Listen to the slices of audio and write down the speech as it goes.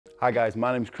Hi guys,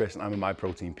 my name's Chris and I'm a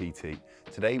Myprotein PT.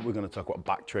 Today we're going to talk about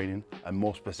back training and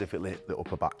more specifically the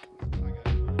upper back.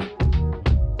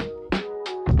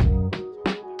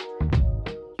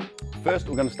 First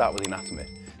we're going to start with the anatomy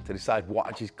to decide what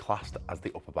actually is classed as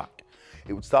the upper back.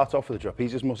 It would start off with the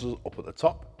trapezius muscles up at the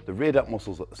top, the rear delt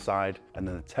muscles at the side, and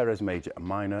then the teres major and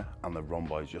minor and the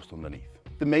rhomboids just underneath.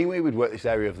 The main way we'd work this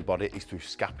area of the body is through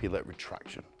scapular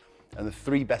retraction. And the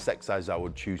three best exercises I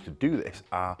would choose to do this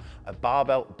are a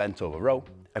barbell bent over row,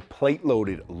 a plate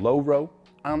loaded low row,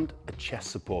 and a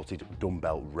chest supported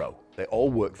dumbbell row. They all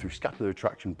work through scapular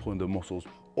retraction, pulling the muscles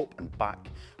up and back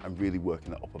and really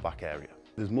working the upper back area.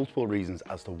 There's multiple reasons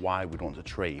as to why we'd want to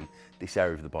train this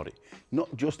area of the body.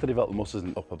 Not just to develop the muscles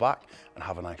in the upper back and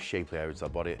have a nice shapely area of the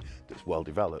body that's well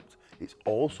developed. It's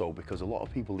also because a lot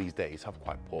of people these days have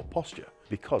quite poor posture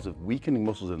because of weakening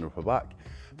muscles in the upper back,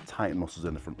 tightened muscles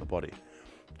in the front of the body.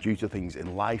 Due to things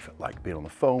in life like being on the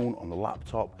phone, on the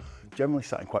laptop, generally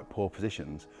sat in quite poor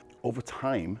positions, over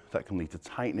time that can lead to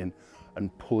tightening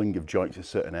and pulling of joints in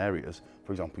certain areas,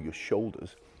 for example your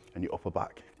shoulders and your upper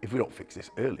back. If we don't fix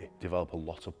this early, develop a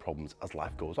lot of problems as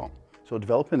life goes on. So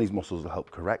developing these muscles will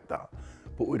help correct that.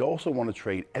 But we'd also want to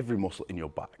train every muscle in your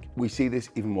back. We see this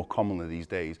even more commonly these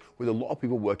days with a lot of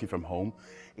people working from home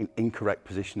in incorrect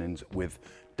positionings with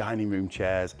dining room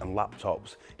chairs and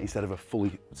laptops instead of a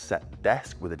fully set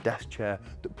desk with a desk chair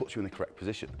that puts you in the correct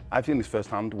position. I've seen this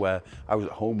firsthand where I was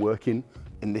at home working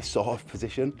in this sort of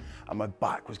position and my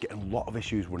back was getting a lot of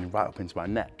issues running right up into my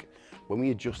neck. When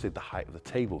we adjusted the height of the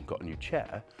table and got a new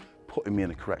chair, putting me in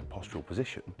the correct postural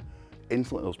position,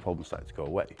 instantly those problems started to go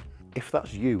away. If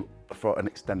that's you for an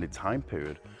extended time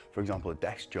period, for example a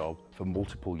desk job for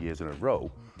multiple years in a row,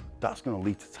 that's going to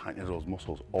lead to tightening those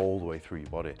muscles all the way through your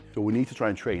body. So we need to try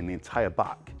and train the entire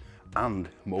back and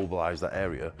mobilize that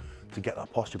area to get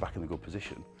that posture back in a good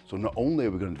position. So not only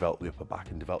are we going to develop the upper back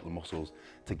and develop the muscles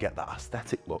to get that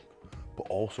aesthetic look, but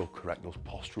also correct those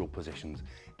postural positions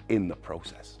in the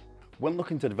process. When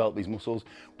looking to develop these muscles,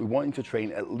 we want you to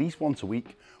train at least once a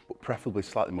week, but preferably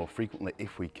slightly more frequently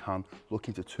if we can,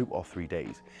 looking to 2 or 3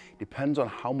 days. Depends on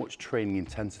how much training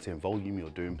intensity and volume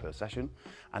you're doing per session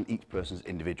and each person's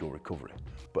individual recovery.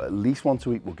 But at least once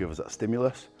a week will give us that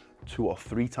stimulus, 2 or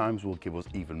 3 times will give us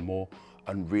even more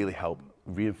and really help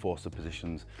reinforce the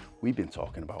positions we've been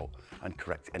talking about and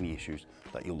correct any issues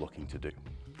that you're looking to do.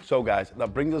 So guys,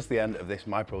 that brings us to the end of this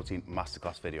Myprotein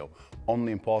Masterclass video on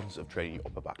the importance of training your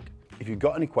upper back. If you've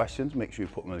got any questions, make sure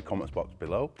you put them in the comments box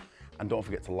below. And don't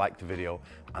forget to like the video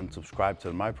and subscribe to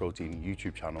the Myprotein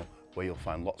YouTube channel where you'll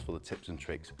find lots of other tips and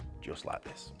tricks just like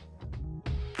this.